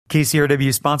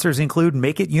KCRW sponsors include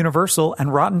Make It Universal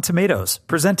and Rotten Tomatoes,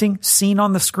 presenting Scene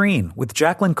on the Screen with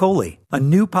Jacqueline Coley, a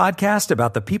new podcast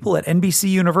about the people at NBC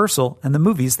Universal and the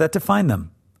movies that define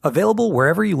them. Available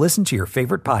wherever you listen to your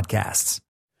favorite podcasts.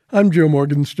 I'm Joe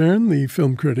Morgenstern, the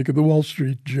film critic of the Wall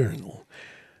Street Journal.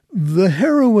 The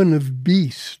heroine of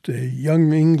Beast, a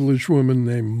young English woman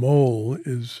named Mole,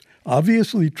 is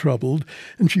obviously troubled,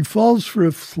 and she falls for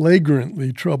a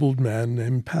flagrantly troubled man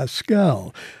named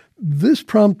Pascal. This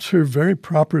prompts her very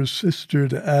proper sister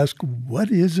to ask,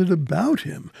 what is it about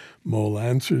him? Mole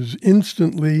answers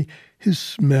instantly, his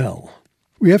smell.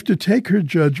 We have to take her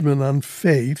judgment on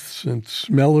faith, since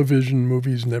smell-o-vision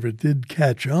movies never did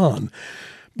catch on.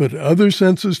 But other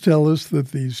senses tell us that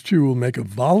these two will make a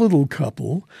volatile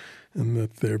couple, and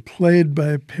that they're played by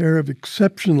a pair of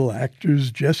exceptional actors,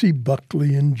 Jessie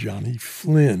Buckley and Johnny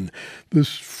Flynn.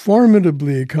 This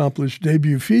formidably accomplished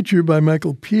debut feature by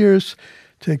Michael Pearce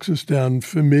takes us down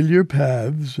familiar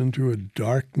paths into a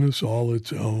darkness all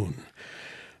its own.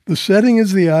 The setting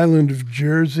is the island of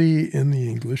Jersey in the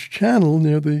English Channel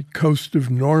near the coast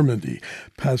of Normandy.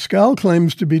 Pascal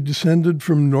claims to be descended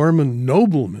from Norman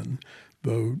noblemen,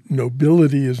 though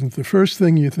nobility isn't the first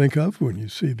thing you think of when you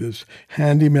see this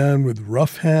handyman with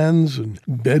rough hands and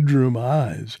bedroom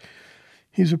eyes.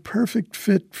 He's a perfect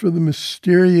fit for the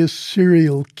mysterious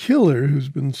serial killer who's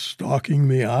been stalking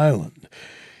the island.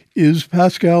 Is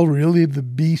Pascal really the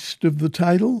beast of the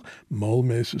title? Mole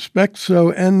may suspect so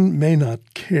and may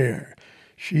not care.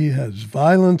 She has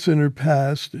violence in her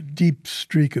past, a deep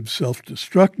streak of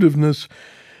self-destructiveness,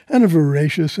 and a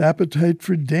voracious appetite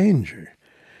for danger.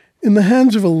 In the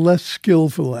hands of a less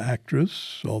skillful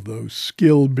actress, although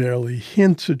skill barely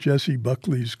hints at Jessie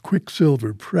Buckley's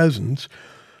quicksilver presence,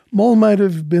 Mole might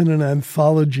have been an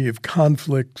anthology of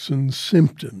conflicts and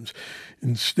symptoms.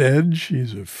 Instead,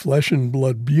 she's a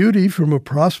flesh-and-blood beauty from a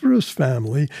prosperous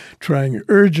family trying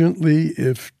urgently,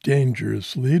 if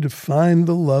dangerously, to find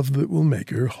the love that will make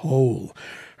her whole.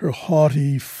 Her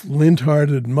haughty,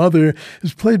 flint-hearted mother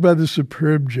is played by the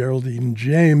superb Geraldine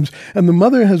James, and the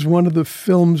mother has one of the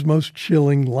film's most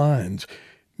chilling lines,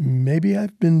 "Maybe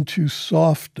I've been too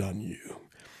soft on you."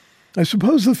 I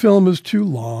suppose the film is too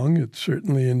long. It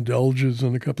certainly indulges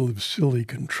in a couple of silly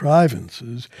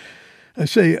contrivances. I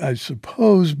say I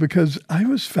suppose because I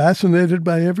was fascinated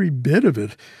by every bit of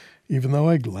it, even though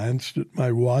I glanced at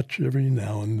my watch every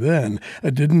now and then. I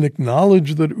didn't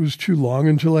acknowledge that it was too long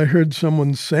until I heard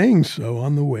someone saying so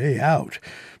on the way out.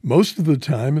 Most of the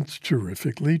time, it's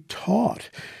terrifically taut.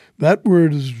 That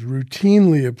word is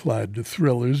routinely applied to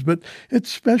thrillers, but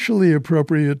it's specially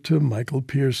appropriate to Michael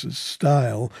Pearce's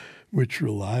style, which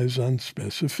relies on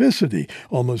specificity.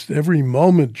 Almost every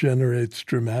moment generates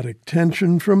dramatic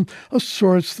tension from a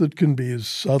source that can be as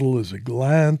subtle as a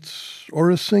glance or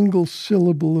a single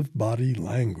syllable of body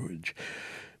language.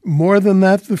 More than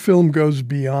that, the film goes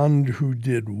beyond who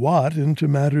did what into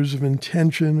matters of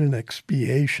intention and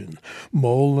expiation.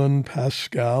 Mole and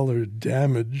Pascal are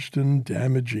damaged and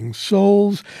damaging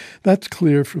souls. That's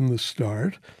clear from the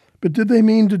start. But did they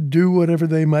mean to do whatever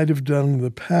they might have done in the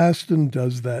past, and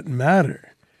does that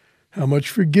matter? How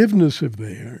much forgiveness have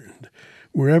they earned?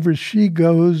 Wherever she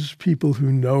goes, people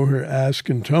who know her ask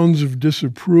in tones of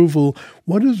disapproval,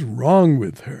 what is wrong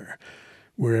with her?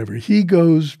 Wherever he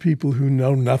goes, people who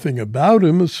know nothing about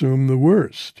him assume the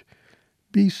worst.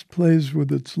 Beast plays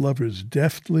with its lovers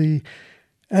deftly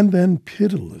and then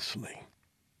pitilessly.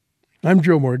 I'm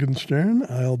Joe Morgenstern.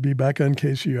 I'll be back on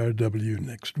KCRW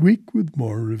next week with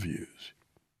more reviews.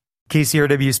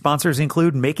 KCRW sponsors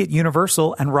include Make It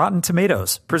Universal and Rotten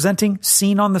Tomatoes, presenting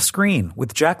Scene on the Screen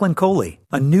with Jacqueline Coley,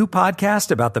 a new podcast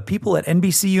about the people at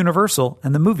NBC Universal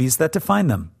and the movies that define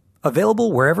them.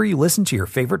 Available wherever you listen to your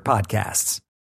favorite podcasts.